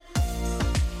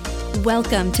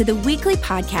Welcome to the weekly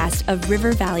podcast of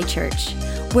River Valley Church.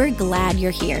 We're glad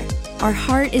you're here. Our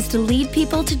heart is to lead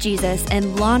people to Jesus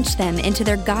and launch them into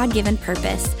their God-given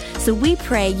purpose. So we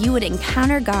pray you would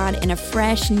encounter God in a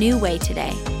fresh, new way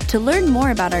today. To learn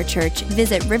more about our church,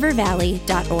 visit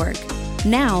rivervalley.org.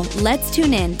 Now, let's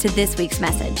tune in to this week's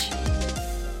message.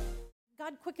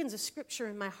 God quickens a scripture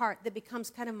in my heart that becomes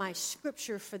kind of my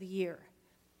scripture for the year.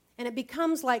 And it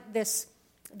becomes like this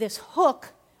hook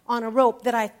on a rope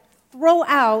that I throw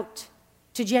out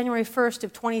to January 1st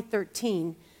of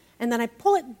 2013, and then I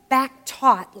pull it back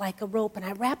taut like a rope, and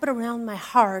I wrap it around my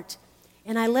heart,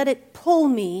 and I let it pull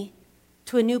me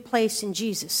to a new place in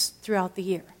Jesus throughout the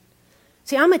year.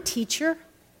 See, I'm a teacher,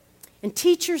 and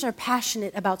teachers are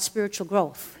passionate about spiritual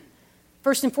growth.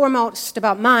 First and foremost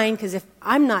about mine, because if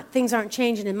things aren't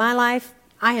changing in my life,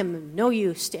 I am of no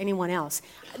use to anyone else.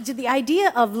 The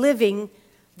idea of living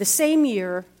the same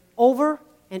year over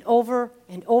and over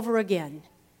and over again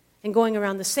and going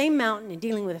around the same mountain and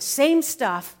dealing with the same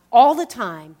stuff all the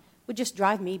time would just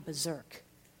drive me berserk.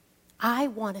 I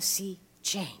want to see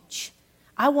change.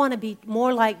 I want to be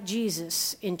more like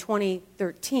Jesus in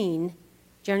 2013,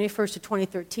 January 1st of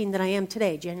 2013, than I am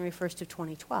today, January 1st of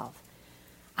 2012.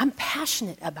 I'm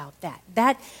passionate about that.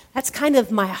 That's kind of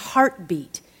my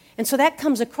heartbeat. And so that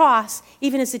comes across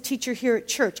even as a teacher here at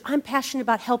church. I'm passionate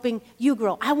about helping you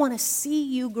grow. I want to see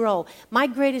you grow. My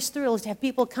greatest thrill is to have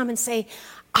people come and say,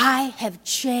 I have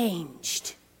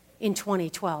changed in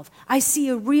 2012. I see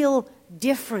a real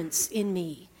difference in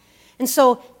me. And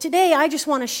so today I just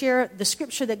want to share the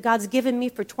scripture that God's given me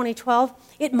for 2012.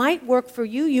 It might work for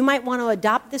you. You might want to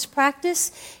adopt this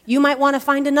practice. You might want to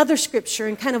find another scripture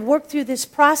and kind of work through this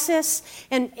process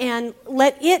and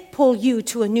let it pull you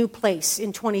to a new place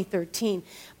in 2013.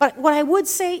 But what I would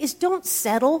say is don't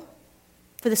settle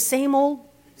for the same old.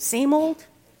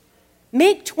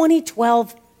 Make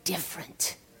 2012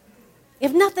 different.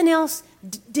 If nothing else,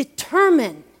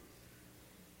 determine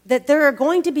that there are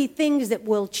going to be things that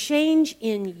will change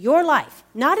in your life,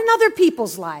 not in other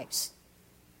people's lives.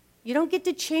 You don't get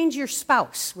to change your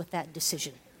spouse with that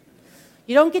decision.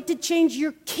 You don't get to change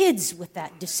your kids with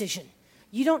that decision.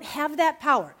 You don't have that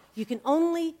power. You can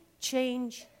only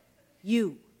change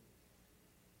you.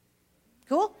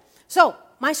 Cool? So,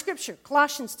 my scripture,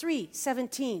 Colossians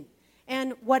 3:17.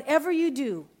 And whatever you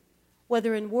do,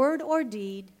 whether in word or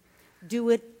deed, do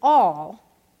it all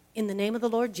in the name of the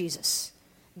Lord Jesus,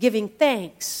 giving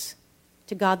thanks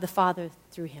to God the Father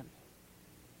through him.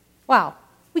 Wow,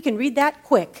 we can read that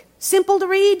quick. Simple to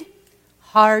read,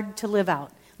 hard to live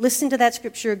out. Listen to that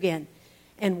scripture again.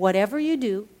 And whatever you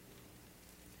do,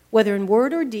 whether in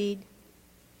word or deed,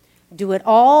 do it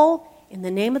all in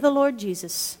the name of the Lord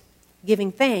Jesus,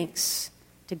 giving thanks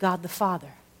to God the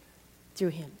Father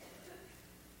through him.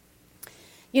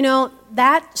 You know,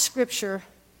 that scripture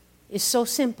is so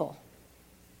simple.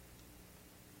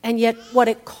 And yet what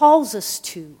it calls us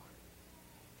to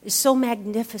is so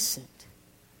magnificent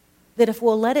that if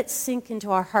we'll let it sink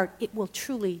into our heart, it will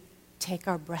truly take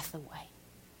our breath away.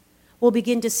 We'll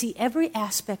begin to see every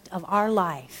aspect of our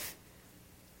life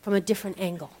from a different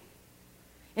angle.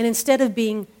 And instead of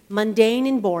being mundane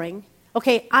and boring,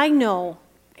 okay, I know,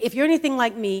 if you're anything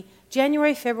like me,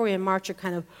 January, February, and March are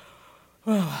kind of,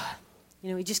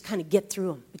 we just kind of get through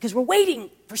them because we're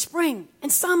waiting for spring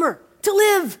and summer to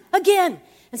live again.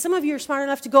 And some of you are smart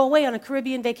enough to go away on a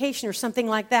Caribbean vacation or something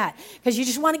like that because you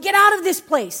just want to get out of this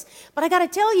place. But I got to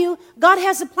tell you, God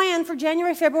has a plan for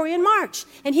January, February, and March.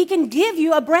 And he can give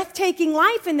you a breathtaking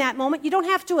life in that moment. You don't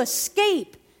have to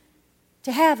escape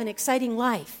to have an exciting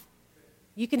life.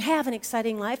 You can have an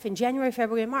exciting life in January,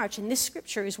 February, and March. And this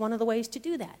scripture is one of the ways to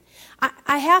do that.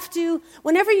 I have to,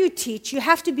 whenever you teach, you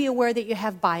have to be aware that you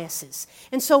have biases.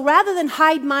 And so rather than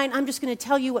hide mine, I'm just going to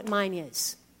tell you what mine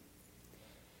is.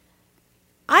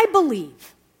 I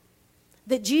believe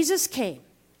that Jesus came,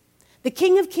 the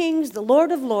King of Kings, the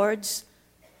Lord of Lords,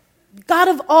 God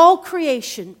of all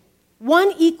creation,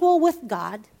 one equal with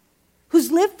God,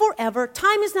 who's lived forever.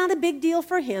 Time is not a big deal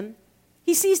for him.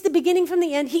 He sees the beginning from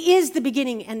the end. He is the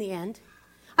beginning and the end.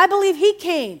 I believe he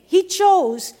came. He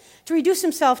chose to reduce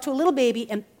himself to a little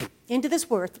baby and into this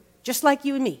earth, just like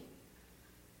you and me.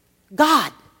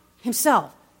 God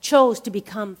himself chose to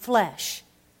become flesh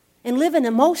and live in the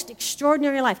most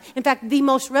extraordinary life. In fact, the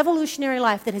most revolutionary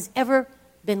life that has ever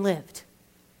been lived.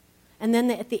 And then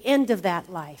at the end of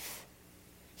that life,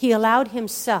 he allowed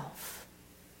himself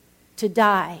to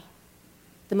die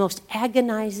the most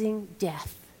agonizing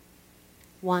death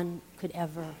one could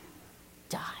ever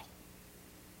die.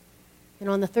 And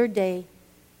on the third day,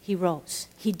 he rose.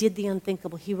 He did the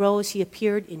unthinkable. He rose. He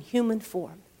appeared in human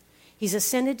form. He's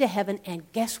ascended to heaven,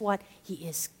 and guess what? He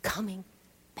is coming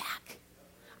back.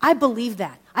 I believe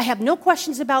that. I have no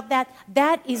questions about that.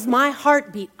 That is my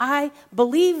heartbeat. I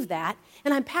believe that,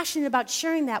 and I'm passionate about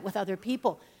sharing that with other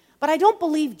people. But I don't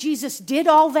believe Jesus did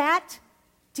all that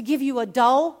to give you a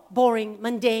dull, boring,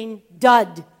 mundane,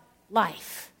 dud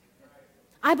life.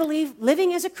 I believe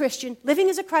living as a Christian, living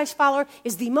as a Christ follower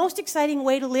is the most exciting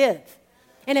way to live.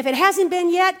 And if it hasn't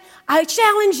been yet, I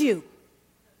challenge you.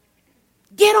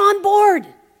 Get on board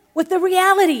with the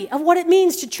reality of what it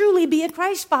means to truly be a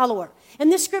Christ follower. And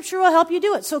this scripture will help you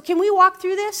do it. So can we walk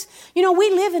through this? You know, we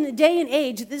live in a day and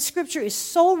age that this scripture is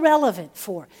so relevant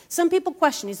for. Some people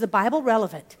question, is the Bible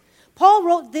relevant? Paul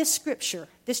wrote this scripture,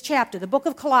 this chapter, the book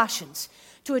of Colossians,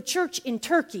 to a church in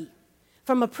Turkey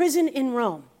from a prison in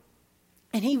Rome.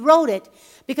 And he wrote it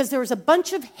because there was a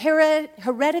bunch of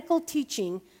heretical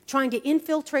teaching trying to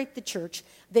infiltrate the church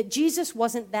that Jesus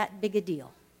wasn't that big a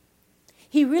deal.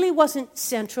 He really wasn't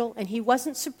central, and he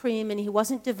wasn't supreme, and he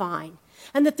wasn't divine.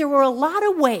 And that there were a lot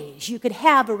of ways you could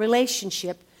have a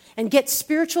relationship and get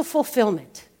spiritual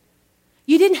fulfillment.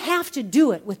 You didn't have to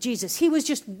do it with Jesus. He was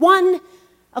just one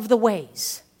of the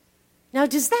ways. Now,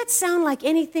 does that sound like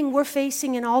anything we're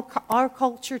facing in our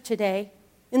culture today?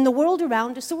 In the world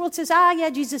around us, the world says, yeah,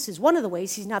 Jesus is one of the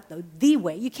ways. He's not the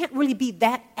way. You can't really be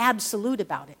that absolute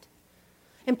about it.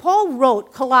 And Paul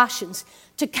wrote Colossians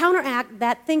to counteract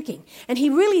that thinking. And he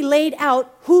really laid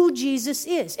out who Jesus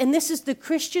is. And this is the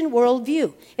Christian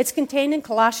worldview. It's contained in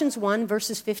Colossians 1,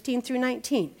 verses 15 through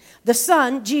 19. The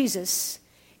Son, Jesus,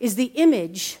 is the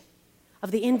image of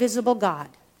the invisible God.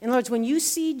 In other words, when you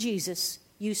see Jesus,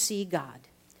 you see God.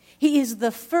 He is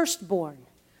the firstborn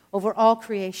over all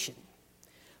creation.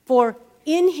 For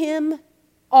in him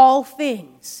all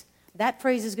things. That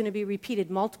phrase is going to be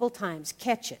repeated multiple times.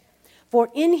 Catch it. For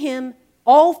in him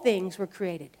all things were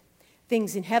created,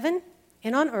 things in heaven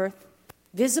and on earth,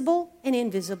 visible and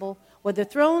invisible, whether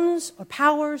thrones or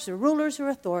powers or rulers or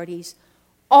authorities,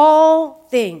 all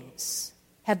things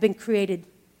have been created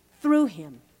through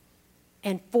him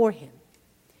and for him.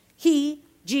 He,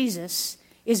 Jesus,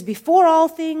 is before all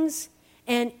things,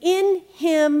 and in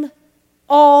him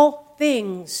all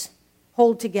things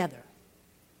hold together.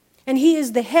 And he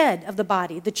is the head of the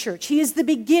body, the church. He is the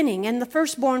beginning and the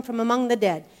firstborn from among the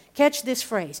dead. Catch this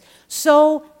phrase.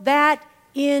 So that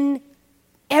in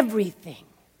everything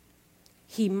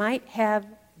he might have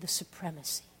the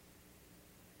supremacy.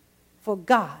 For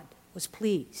God was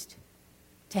pleased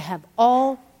to have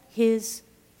all his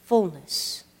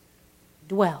fullness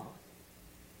dwell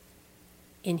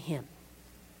in him.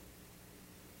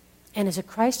 And as a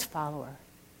Christ follower,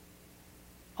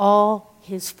 all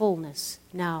his fullness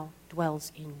now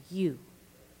dwells in you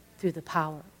through the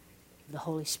power of the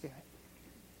Holy Spirit.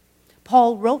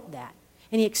 Paul wrote that,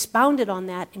 and he expounded on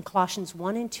that in Colossians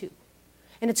 1 and 2.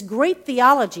 And it's great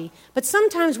theology, but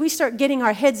sometimes we start getting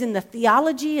our heads in the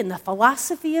theology and the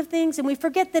philosophy of things, and we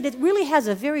forget that it really has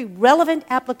a very relevant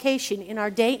application in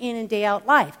our day in and day out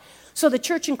life. So that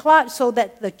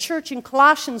the church in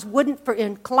Colossians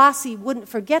in Colossae wouldn't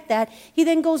forget that, he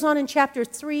then goes on in chapter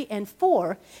 3 and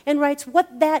 4 and writes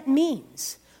what that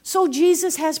means. So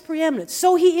Jesus has preeminence.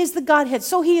 So he is the Godhead.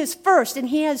 So he is first and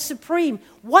he is supreme.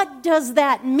 What does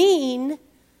that mean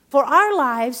for our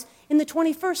lives in the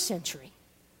 21st century?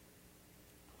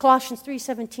 Colossians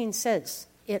 3:17 says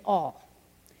it all.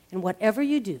 And whatever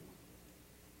you do,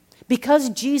 because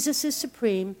Jesus is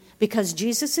supreme, because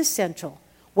Jesus is central,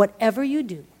 whatever you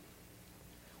do,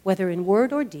 whether in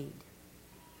word or deed,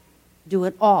 do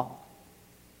it all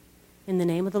in the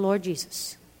name of the Lord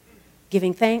Jesus,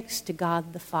 giving thanks to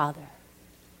God the Father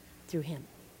through him.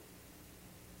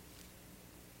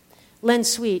 Len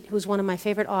Sweet, who's one of my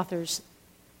favorite authors,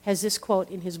 has this quote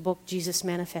in his book, Jesus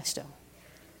Manifesto.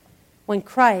 When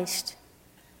Christ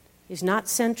is not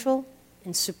central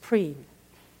and supreme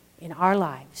in our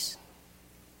lives,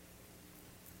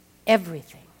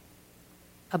 everything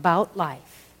about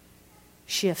life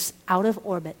shifts out of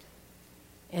orbit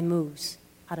and moves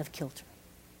out of kilter.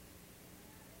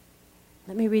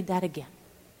 Let me read that again.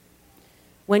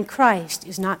 When Christ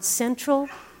is not central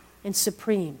and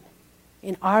supreme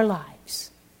in our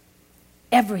lives,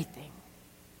 everything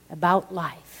about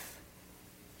life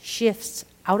shifts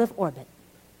out of orbit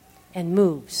and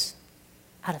moves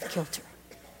out of kilter.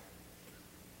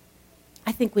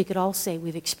 I think we could all say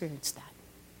we've experienced that.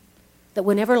 That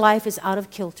whenever life is out of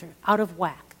kilter, out of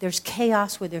whack, there's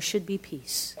chaos where there should be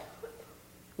peace.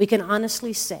 We can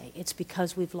honestly say it's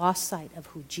because we've lost sight of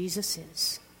who Jesus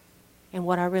is and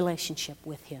what our relationship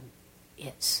with him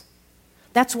is.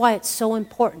 That's why it's so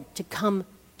important to come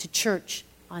to church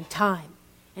on time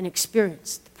and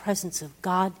experience the presence of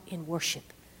God in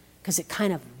worship, because it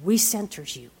kind of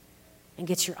recenters you and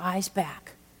gets your eyes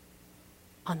back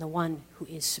on the one who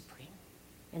is supreme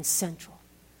and central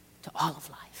to all of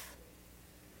life.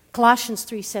 Colossians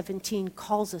 3:17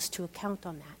 calls us to account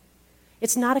on that.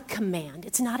 It's not a command.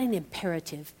 It's not an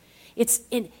imperative. It's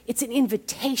an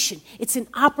invitation. It's an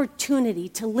opportunity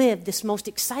to live this most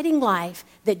exciting life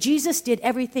that Jesus did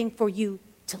everything for you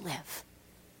to live.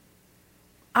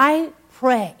 I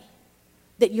pray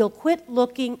that you'll quit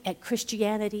looking at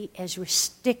Christianity as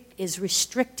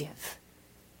restrictive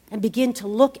and begin to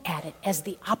look at it as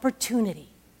the opportunity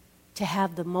to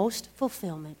have the most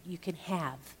fulfillment you can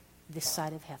have this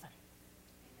side of heaven.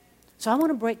 So I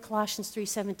want to break Colossians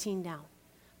 3:17 down.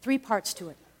 3 parts to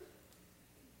it.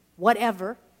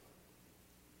 Whatever,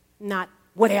 not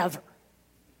whatever,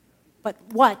 but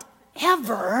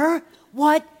whatever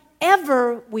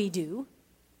we do.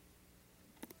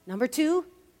 Number 2,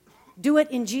 do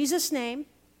it in Jesus' name.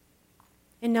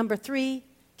 And number 3,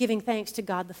 giving thanks to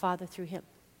God the Father through him.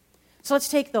 So let's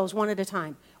take those one at a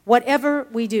time. Whatever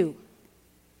we do.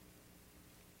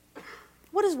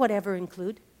 What does whatever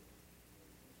include?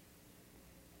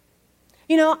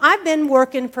 You know, I've been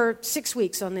working for 6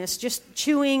 weeks on this, just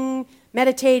chewing,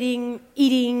 meditating,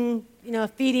 eating,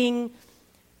 feeding,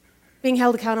 being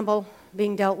held accountable,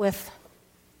 being dealt with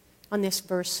on this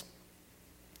verse.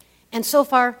 And so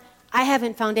far, I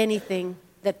haven't found anything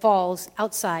that falls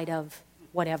outside of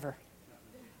whatever.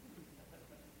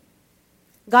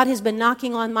 God has been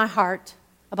knocking on my heart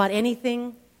about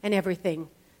anything and everything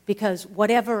because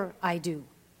whatever I do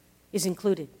is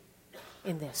included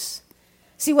in this.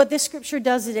 See, what this scripture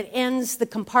does is it ends the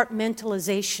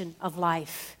compartmentalization of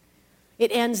life.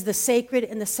 It ends the sacred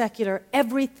and the secular.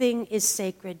 Everything is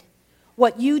sacred.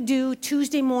 What you do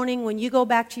Tuesday morning when you go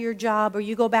back to your job or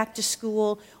you go back to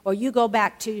school or you go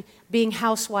back to being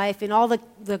housewife and all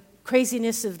the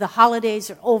craziness of the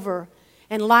holidays are over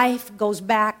and life goes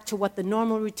back to what the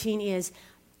normal routine is,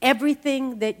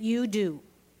 everything that you do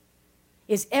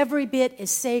is every bit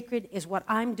as sacred as what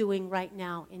I'm doing right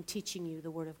now in teaching you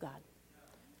the Word of God.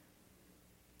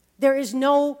 There is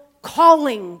no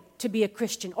calling to be a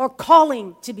Christian or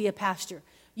calling to be a pastor.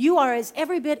 You are as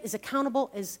every bit as accountable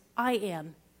as I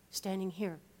am standing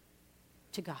here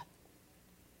to God.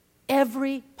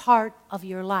 Every part of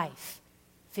your life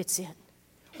fits in.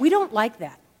 We don't like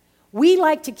that. We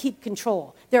like to keep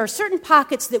control. There are certain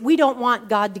pockets that we don't want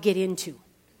God to get into.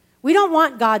 We don't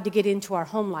want God to get into our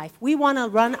home life. We want to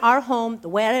run our home the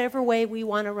whatever way we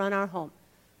want to run our home.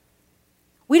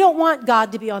 We don't want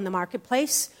God to be on the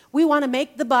marketplace. We want to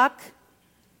make the buck.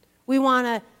 We want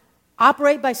to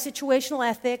operate by situational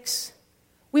ethics.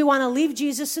 We want to leave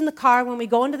Jesus in the car when we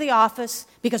go into the office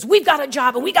because we've got a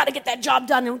job and we got to get that job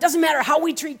done. And it doesn't matter how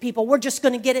we treat people. We're just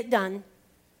going to get it done.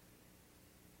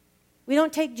 We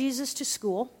don't take Jesus to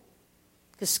school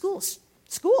because school's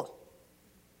school.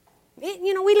 We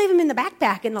leave him in the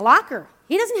backpack in the locker.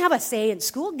 He doesn't have a say in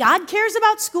school. God cares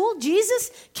about school.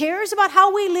 Jesus cares about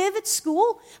how we live at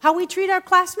school, how we treat our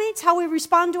classmates, how we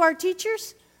respond to our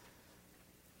teachers.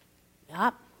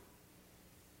 Yep.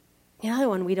 Another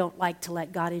one we don't like to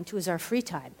let God into is our free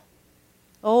time.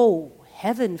 Oh,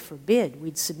 heaven forbid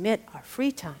we'd submit our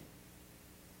free time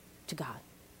to God.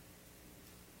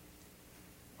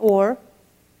 Or,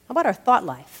 how about our thought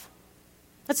life?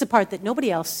 That's the part that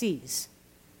nobody else sees,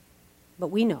 but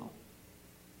we know.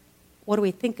 What do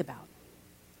we think about?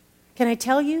 Can I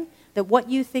tell you that what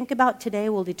you think about today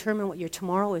will determine what your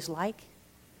tomorrow is like?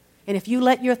 And if you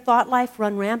let your thought life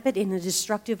run rampant in a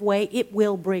destructive way, it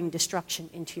will bring destruction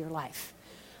into your life.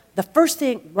 The first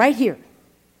thing right here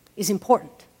is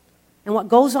important. And what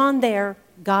goes on there,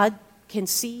 God can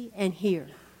see and hear.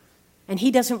 And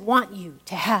he doesn't want you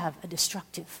to have a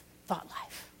destructive thought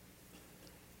life.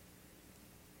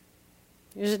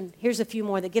 Here's a few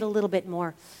more that get a little bit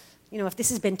more. If this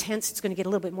has been tense, it's going to get a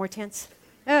little bit more tense.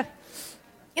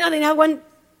 When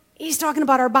he's talking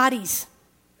about our bodies.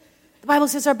 The Bible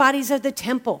says our bodies are the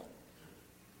temple.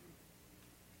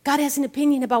 God has an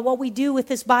opinion about what we do with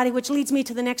this body, which leads me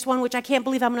to the next one, which I can't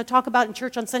believe I'm going to talk about in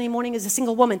church on Sunday morning as a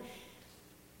single woman.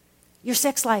 Your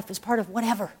sex life is part of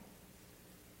whatever.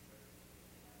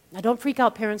 Now, don't freak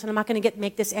out, parents, and I'm not going to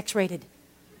make this X-rated.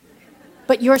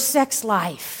 But your sex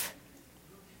life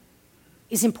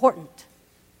is important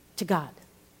to God.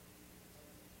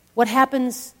 What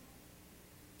happens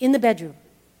in the bedroom,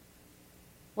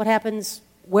 what happens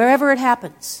wherever it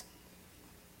happens,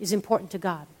 is important to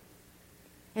God.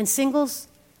 And singles,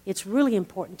 it's really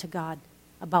important to God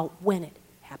about when it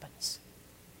happens.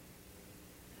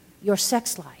 Your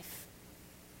sex life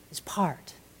is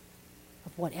part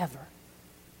of whatever.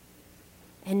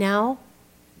 And now,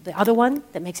 The other one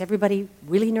that makes everybody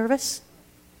really nervous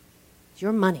is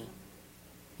your money.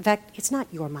 In fact, it's not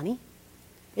your money.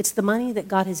 It's the money that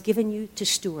God has given you to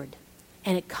steward,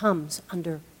 and it comes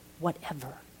under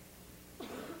whatever.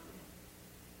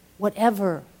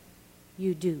 Whatever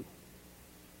you do,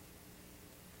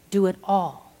 do it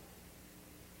all.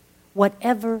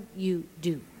 Whatever you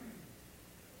do.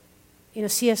 You know,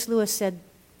 C.S. Lewis said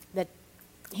that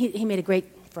he made a great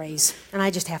phrase, and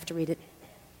I just have to read it.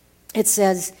 It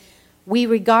says, "We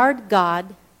regard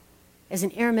God as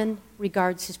an airman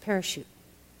regards his parachute.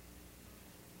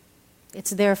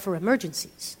 It's there for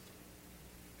emergencies,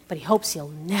 but he hopes he'll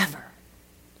never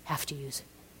have to use it."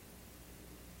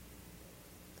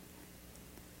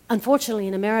 Unfortunately,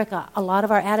 in America, a lot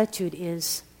of our attitude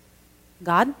is,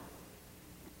 God,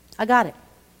 I got it.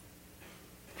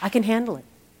 I can handle it.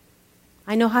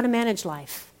 I know how to manage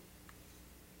life.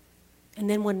 And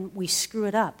then when we screw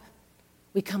it up,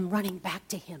 we come running back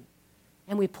to Him.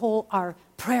 And we pull our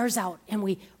prayers out, and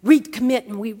we recommit,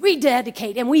 and we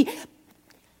rededicate, and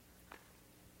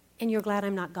you're glad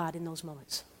I'm not God in those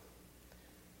moments.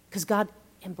 Because God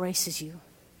embraces you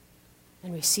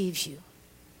and receives you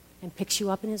and picks you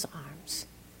up in His arms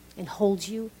and holds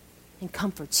you and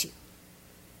comforts you.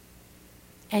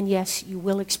 And yes, you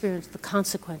will experience the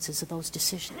consequences of those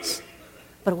decisions.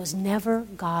 But it was never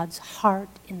God's heart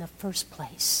in the first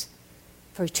place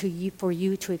for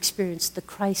you to experience the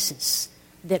crisis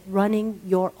that running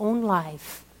your own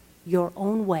life, your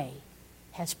own way,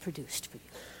 has produced for you.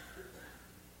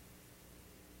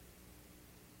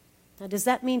 Now, does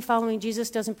that mean following Jesus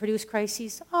doesn't produce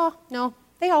crises? Oh, no,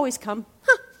 they always come.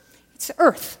 It's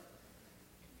earth.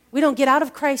 We don't get out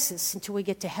of crisis until we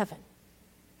get to heaven.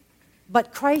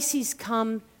 But crises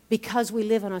come because we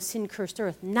live on a sin-cursed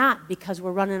earth, not because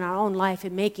we're running our own life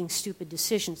and making stupid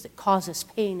decisions that cause us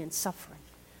pain and suffering.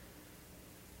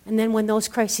 And then when those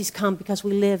crises come because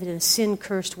we live in a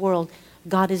sin-cursed world,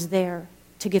 God is there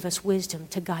to give us wisdom,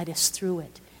 to guide us through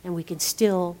it. And we can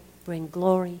still bring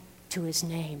glory to His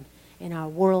name. And our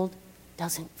world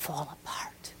doesn't fall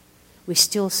apart. We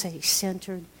still stay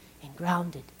centered and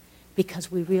grounded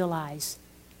because we realize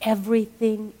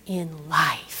everything in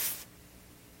life,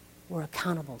 we're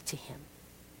accountable to Him.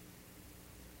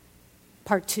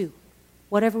 Part 2,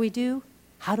 whatever we do,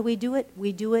 how do we do it?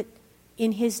 We do it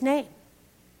in His name.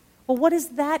 Well, what does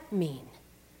that mean?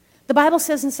 The Bible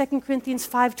says in 2 Corinthians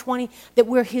 5:20 that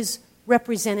we're His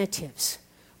representatives.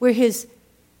 We're His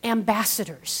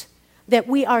ambassadors. That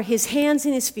we are His hands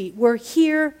and His feet. We're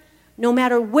here no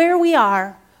matter where we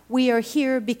are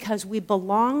here because we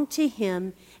belong to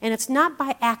Him, and it's not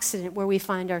by accident where we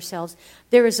find ourselves.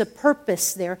 There is a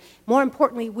purpose there. More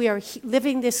importantly, we are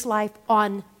living this life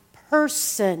on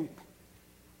person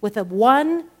with a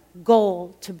one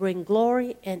goal to bring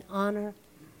glory and honor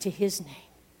to His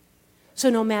name. So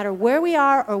no matter where we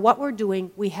are or what we're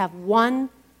doing, we have one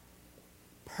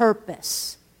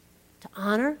purpose: to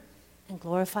honor and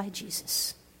glorify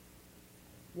Jesus.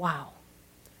 Wow.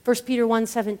 1 Peter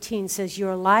 1:17 says,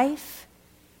 your life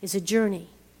is a journey.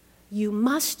 You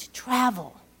must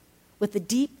travel with a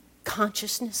deep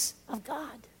consciousness of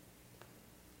God.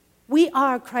 We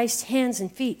are Christ's hands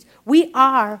and feet. We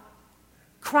are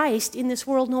Christ in this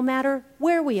world no matter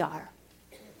where we are.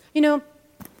 You know,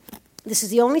 this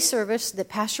is the only service that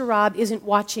Pastor Rob isn't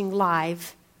watching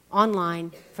live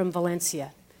online from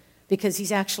Valencia, because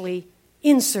he's actually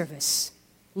in service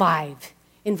live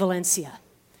in Valencia.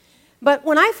 But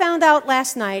when I found out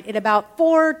last night at about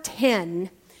 4:10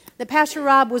 that Pastor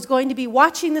Rob was going to be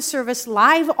watching the service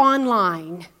live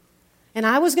online and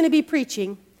I was going to be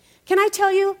preaching, can I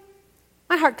tell you,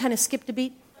 my heart kind of skipped a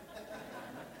beat.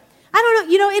 I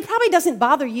don't know, it probably doesn't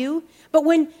bother you, but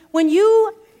when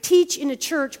you teach in a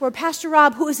church where Pastor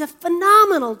Rob, who is a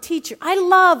phenomenal teacher, I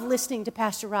love listening to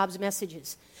Pastor Rob's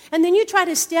messages, and then you try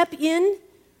to step in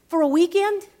for a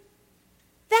weekend,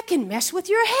 that can mess with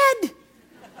your head.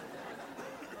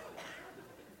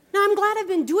 Now, I'm glad I've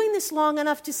been doing this long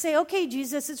enough to say, okay,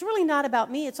 Jesus, it's really not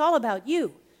about me, it's all about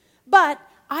you. But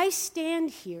I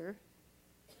stand here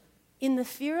in the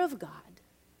fear of God,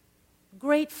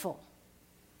 grateful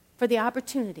for the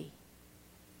opportunity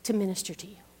to minister to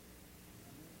you.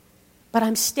 But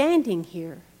I'm standing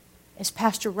here as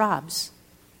Pastor Rob's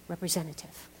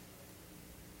representative.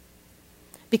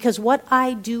 Because what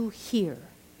I do here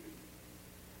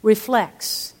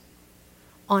reflects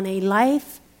on a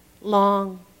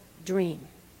lifelong dream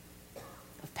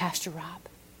of Pastor Rob.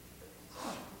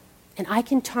 And I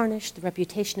can tarnish the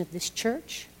reputation of this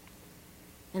church,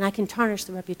 and I can tarnish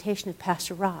the reputation of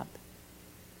Pastor Rob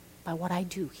by what I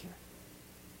do here.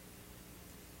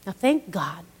 Now, thank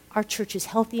God our church is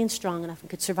healthy and strong enough and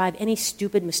could survive any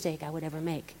stupid mistake I would ever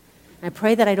make. And I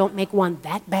pray that I don't make one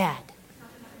that bad.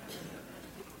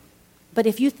 But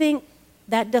if you think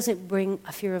that doesn't bring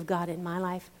a fear of God in my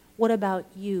life, what about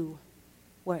you,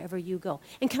 wherever you go?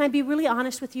 And can I be really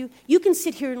honest with you? You can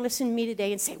sit here and listen to me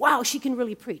today and say, wow, she can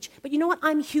really preach. But you know what?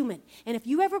 I'm human. And if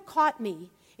you ever caught me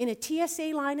in a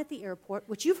TSA line at the airport,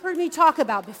 which you've heard me talk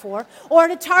about before, or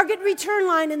at a Target return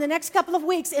line in the next couple of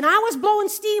weeks, and I was blowing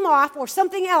steam off or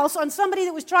something else on somebody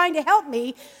that was trying to help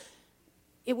me,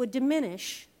 it would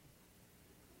diminish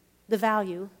the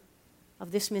value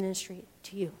of this ministry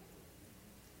to you.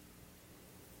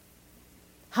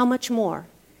 How much more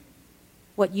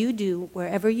what you do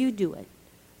wherever you do it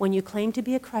when you claim to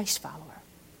be a Christ follower,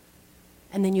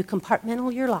 and then you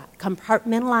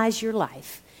compartmentalize your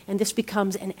life, and this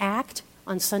becomes an act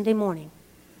on Sunday morning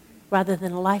rather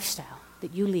than a lifestyle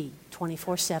that you lead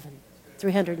 24/7,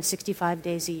 365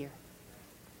 days a year.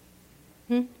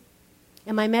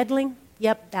 Am I meddling?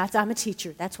 Yep, I'm a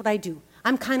teacher. That's what I do.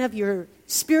 I'm kind of your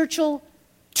spiritual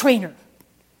trainer,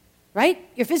 right?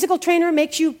 Your physical trainer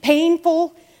makes you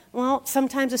painful. Well,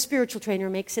 sometimes a spiritual trainer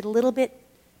makes it a little bit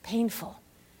painful.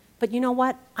 But you know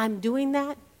what? I'm doing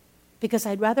that because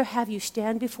I'd rather have you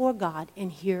stand before God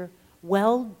and hear,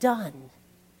 well done,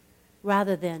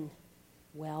 rather than,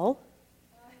 well.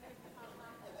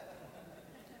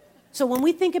 So when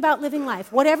we think about living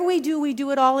life, whatever we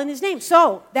do it all in His name.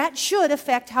 So that should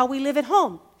affect how we live at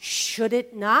home. Should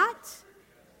it not?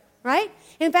 Right?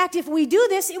 In fact, if we do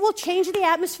this, it will change the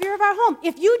atmosphere of our home.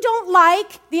 If you don't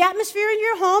like the atmosphere in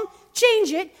your home,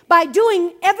 change it by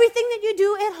doing everything that you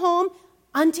do at home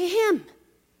unto Him.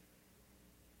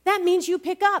 That means you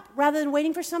pick up rather than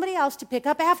waiting for somebody else to pick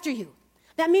up after you.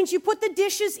 That means you put the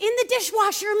dishes in the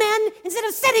dishwasher, men, instead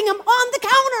of setting them on the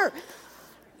counter.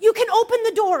 You can open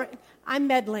the door. I'm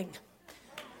meddling.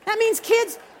 That means,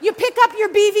 kids, you pick up your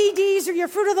BVDs or your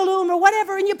Fruit of the Loom or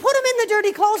whatever, and you put them in the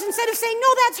dirty clothes instead of saying,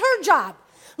 no, that's her job.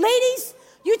 Ladies,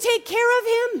 you take care of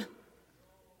him.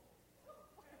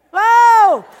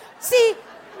 Oh, see,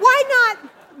 why not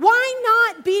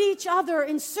beat each other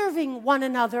in serving one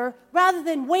another rather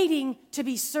than waiting to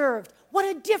be served? What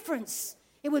a difference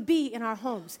it would be in our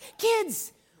homes.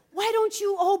 Kids, why don't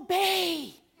you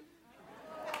obey?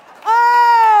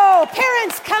 Oh,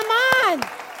 parents, come on.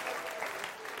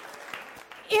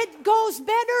 It goes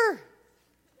better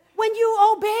when you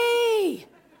obey.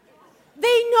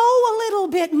 They know a little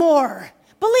bit more.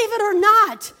 Believe it or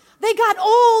not, they got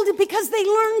old because they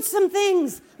learned some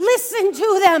things. Listen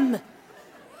to them.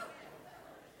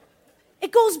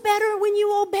 It goes better when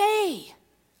you obey.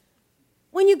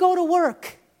 When you go to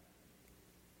work,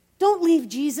 don't leave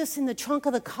Jesus in the trunk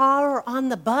of the car or on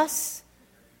the bus.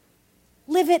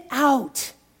 Live it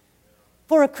out.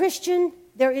 For a Christian,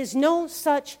 there is no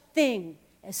such thing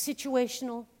as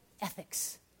situational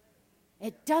ethics.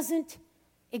 It doesn't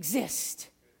exist.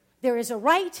 There is a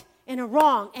right and a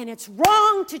wrong, and it's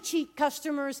wrong to cheat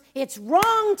customers. It's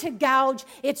wrong to gouge.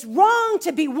 It's wrong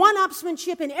to be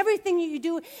one-upsmanship in everything you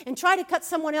do and try to cut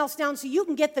someone else down so you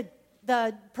can get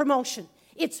the promotion.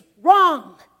 It's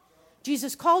wrong.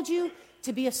 Jesus called you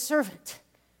to be a servant.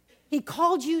 He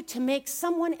called you to make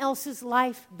someone else's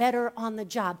life better on the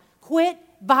job. Quit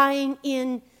buying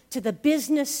into the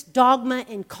business dogma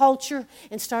and culture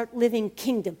and start living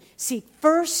kingdom. Seek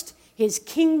first His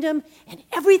kingdom, and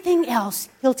everything else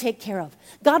He'll take care of.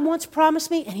 God once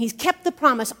promised me, and He's kept the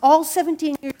promise all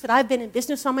 17 years that I've been in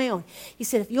business on my own. He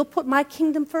said, if you'll put my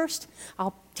kingdom first,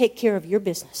 I'll take care of your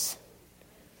business.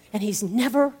 And He's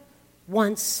never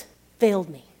once failed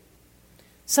me.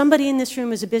 Somebody in this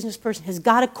room as a business person has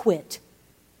got to quit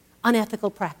unethical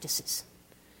practices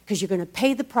because you're going to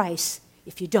pay the price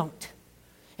if you don't.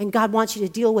 And God wants you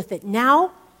to deal with it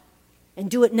now and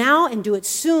do it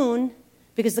soon,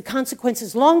 because the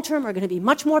consequences long-term are going to be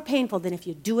much more painful than if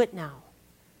you do it now.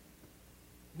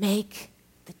 Make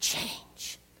the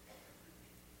change.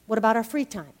 What about our free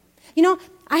time? You know,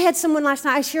 I had someone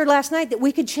I shared last night that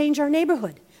we could change our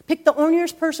neighborhood. Pick the ornery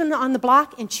person on the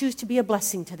block and choose to be a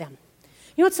blessing to them.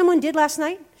 You know what someone did last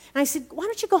night? And I said, why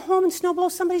don't you go home and snow blow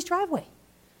somebody's driveway?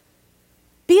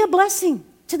 Be a blessing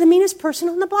to the meanest person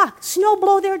on the block. Snow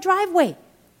blow their driveway.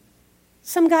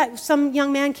 Some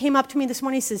young man came up to me this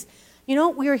morning. He says, you know,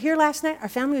 we were here last night. Our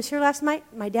family was here last night.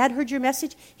 My dad heard your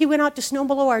message. He went out to snow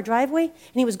blow our driveway,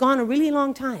 and he was gone a really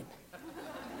long time.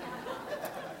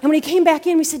 And when he came back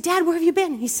in, we said, Dad, where have you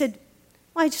been? And he said,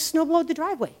 well, I just snow blowed the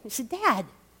driveway. I said, Dad,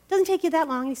 it doesn't take you that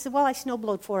long. And he said, well, I snow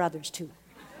blowed 4 others too.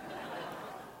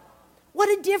 What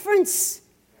a difference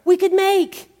we could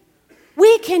make.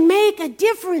 We can make a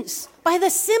difference by the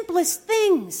simplest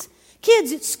things.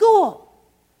 Kids at school,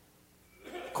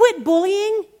 Quit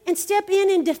bullying and step in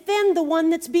and defend the one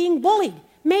that's being bullied.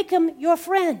 Make him your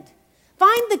friend.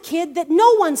 Find the kid that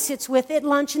no one sits with at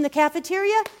lunch in the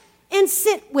cafeteria and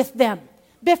sit with them.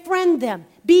 Befriend them.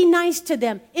 Be nice to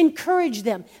them. Encourage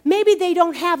them. Maybe they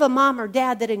don't have a mom or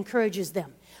dad that encourages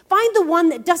them. Find the one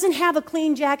that doesn't have a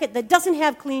clean jacket, that doesn't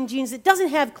have clean jeans, that doesn't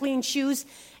have clean shoes,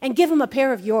 and give them a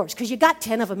pair of yours, because you got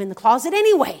 10 of them in the closet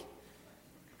anyway.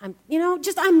 I'm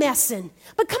messing.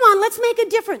 But come on, let's make a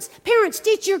difference. Parents,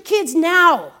 teach your kids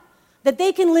now that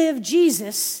they can live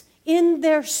Jesus in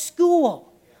their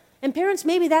school. And parents,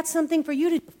 maybe that's something for you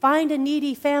to do. Find a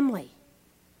needy family.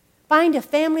 Find a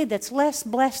family that's less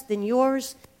blessed than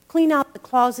yours. Clean out the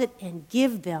closet and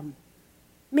give them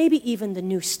maybe even the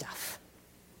new stuff.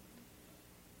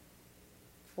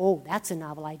 Oh, that's a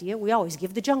novel idea. We always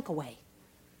give the junk away.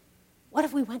 What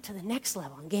if we went to the next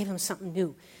level and gave them something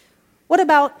new? What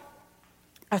about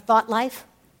our thought life?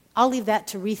 I'll leave that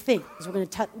to rethink, because we're going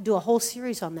to do a whole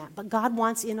series on that. But God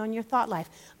wants in on your thought life.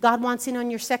 God wants in on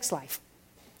your sex life.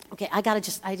 Okay, I'm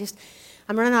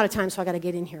running out of time, so I got to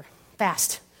get in here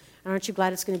fast. And aren't you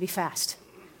glad it's going to be fast?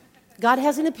 God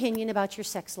has an opinion about your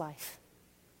sex life.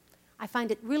 I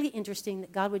find it really interesting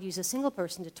that God would use a single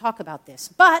person to talk about this.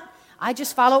 But I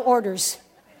just follow orders.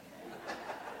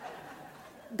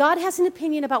 God has an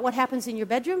opinion about what happens in your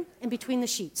bedroom and between the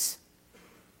sheets.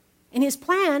 And his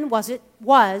plan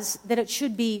was that it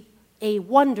should be a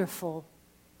wonderful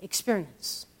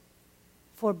experience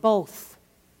for both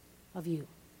of you.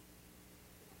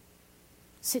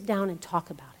 Sit down and talk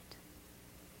about it.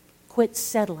 Quit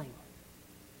settling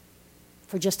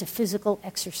for just a physical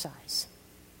exercise.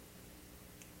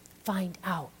 Find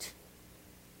out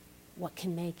what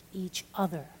can make each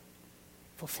other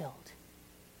fulfilled.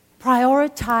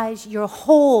 Prioritize your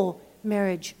whole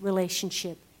marriage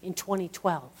relationship in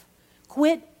 2012.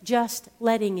 Quit just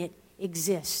letting it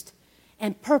exist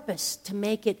and purpose to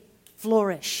make it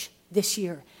flourish this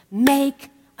year. Make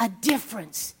a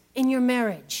difference in your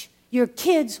marriage. Your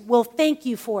kids will thank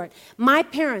you for it. My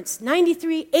parents,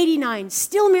 93, 89,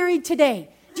 still married today.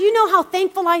 Do you know how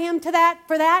thankful I am for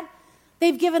that?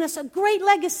 They've given us a great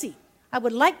legacy. I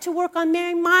would like to work on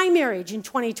my marriage in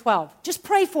 2012. Just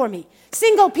pray for me.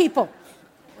 Single people.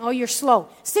 Oh, you're slow.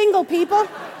 Single people,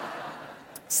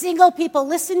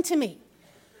 listen to me.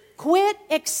 Quit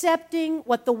accepting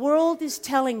what the world is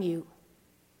telling you.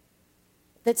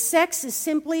 That sex is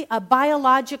simply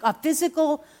a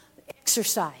physical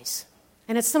exercise.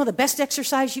 And it's some of the best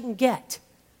exercise you can get.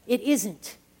 It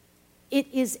isn't. It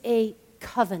is a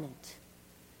covenant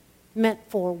meant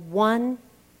for one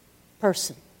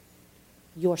person,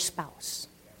 your spouse.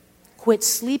 Quit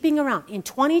sleeping around. In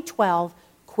 2012,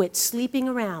 quit sleeping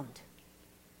around.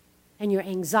 And your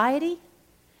anxiety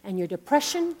and your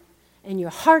depression and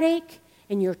your heartache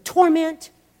and your torment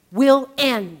will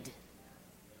end.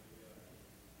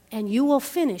 And you will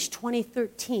finish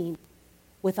 2013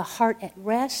 with a heart at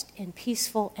rest and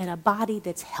peaceful and a body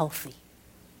that's healthy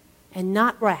and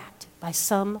not racked by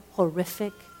some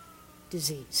horrific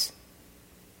disease.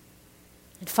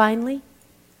 And finally,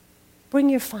 bring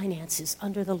your finances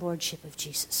under the lordship of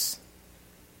Jesus.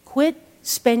 Quit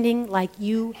spending like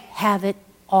you have it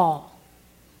all.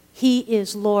 He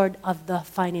is Lord of the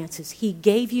finances. He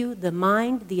gave you the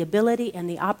mind, the ability, and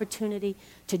the opportunity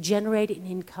to generate an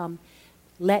income.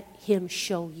 Let him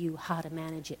show you how to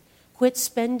manage it. Quit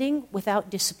spending without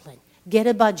discipline. Get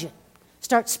a budget.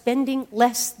 Start spending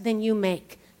less than you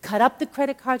make. Cut up the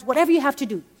credit cards, whatever you have to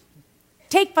do.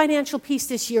 Take financial peace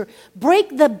this year.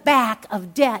 Break the back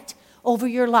of debt over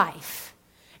your life.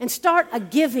 And start a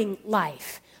giving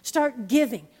life. Start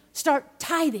giving. Start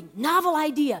tithing. Novel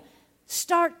idea.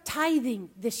 Start tithing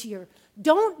this year.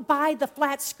 Don't buy the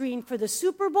flat screen for the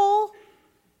Super Bowl.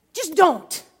 Just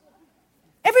don't.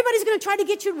 Everybody's going to try to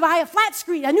get you to buy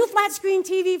a new flat screen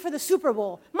TV for the Super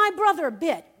Bowl. My brother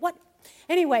bit. What?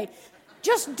 Anyway,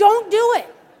 just don't do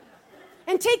it.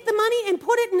 And take the money and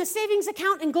put it in a savings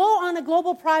account and go on a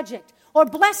global project. Or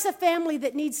bless a family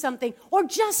that needs something. Or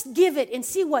just give it and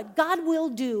see what God will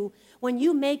do when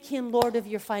you make him Lord of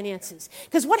your finances.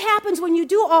 Because what happens when you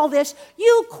do all this,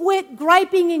 you quit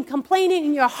griping and complaining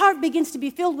and your heart begins to be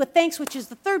filled with thanks, which is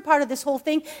the third part of this whole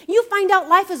thing. You find out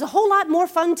life is a whole lot more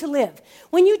fun to live.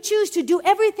 When you choose to do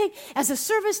everything as a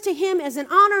service to him, as an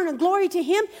honor and a glory to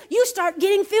him, you start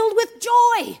getting filled with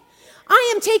joy.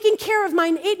 I am taking care of my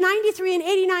 93 and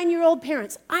 89-year-old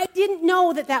parents. I didn't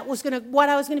know that was what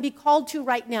I was going to be called to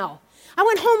right now. I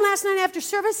went home last night after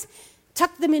service,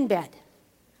 tucked them in bed.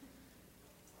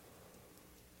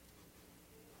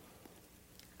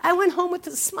 I went home with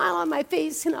a smile on my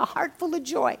face and a heart full of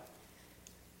joy.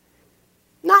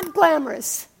 Not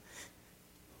glamorous.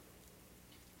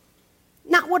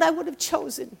 not what I would have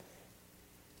chosen.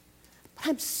 But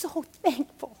I'm so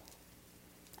thankful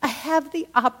I have the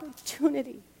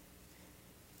opportunity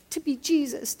to be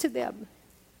Jesus to them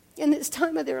in this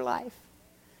time of their life.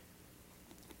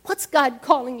 What's God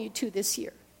calling you to this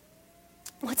year?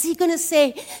 What's he going to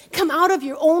say? Come out of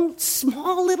your own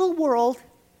small little world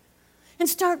and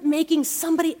start making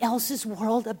somebody else's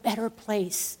world a better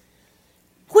place.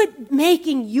 Quit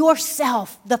making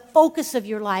yourself the focus of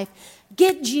your life.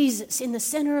 Get Jesus in the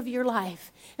center of your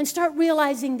life and start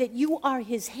realizing that you are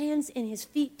his hands and his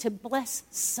feet to bless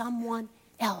someone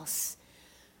else.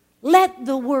 Let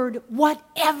the word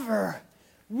whatever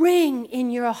ring in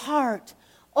your heart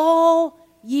all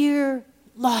year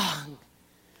long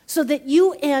so that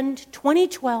you end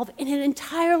 2012 in an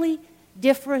entirely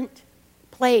different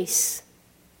place.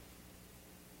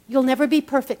 You'll never be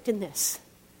perfect in this.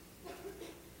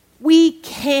 We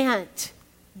can't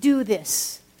do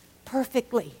this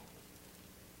perfectly.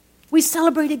 We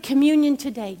celebrated communion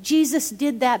today. Jesus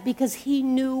did that because he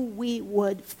knew we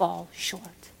would fall short.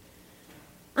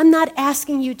 I'm not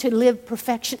asking you to live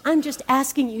perfection. I'm just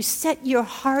asking you set your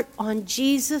heart on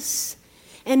Jesus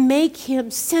and make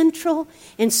him central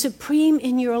and supreme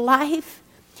in your life.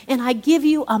 And I give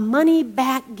you a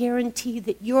money-back guarantee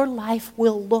that your life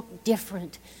will look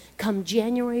different come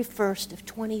January 1st of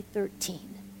 2013.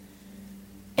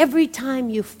 Every time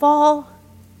you fall,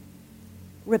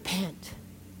 repent.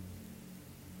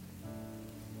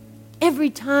 Every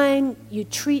time you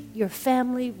treat your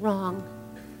family wrong,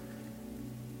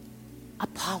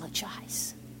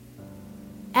 apologize.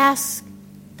 Ask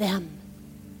them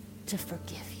to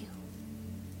forgive you.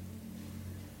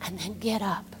 And then get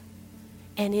up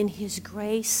and in his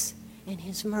grace and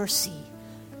his mercy,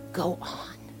 go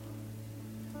on.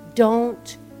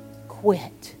 Don't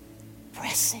quit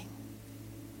pressing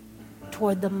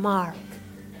toward the mark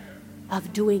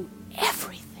of doing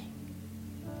everything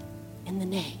in the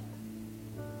name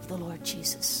of the Lord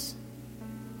Jesus,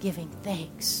 giving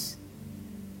thanks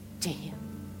to him.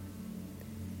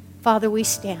 Father, we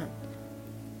stand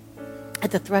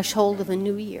at the threshold of a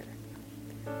new year.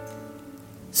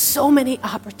 So many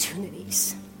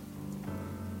opportunities.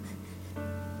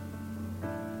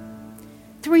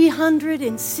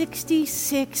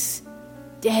 366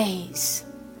 days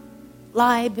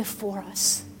lie before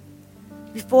us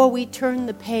before we turn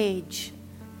the page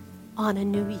on a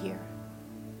new year.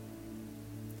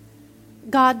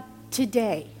 God,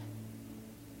 today,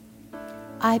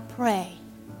 I pray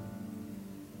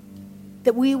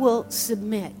that we will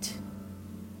submit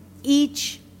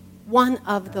each one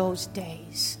of those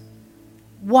days,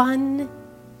 one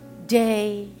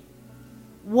day,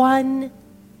 one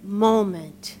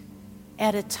moment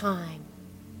at a time,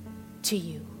 to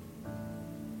you.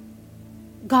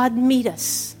 God, meet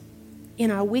us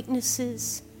in our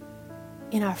weaknesses,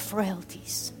 in our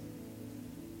frailties.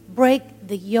 Break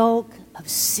the yoke of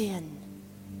sin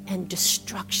and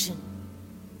destruction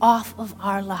off of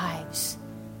our lives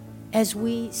as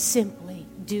we simply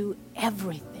do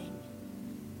everything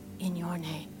in your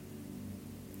name.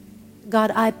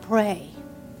 God, I pray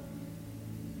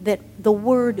that the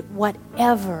word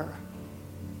whatever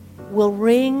will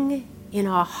ring in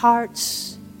our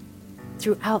hearts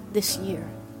throughout this year.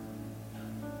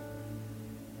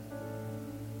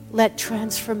 Let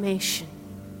transformation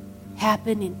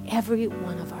happen in every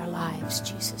one of our lives,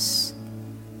 Jesus.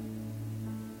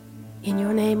 In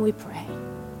your name we pray.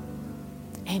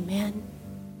 Amen.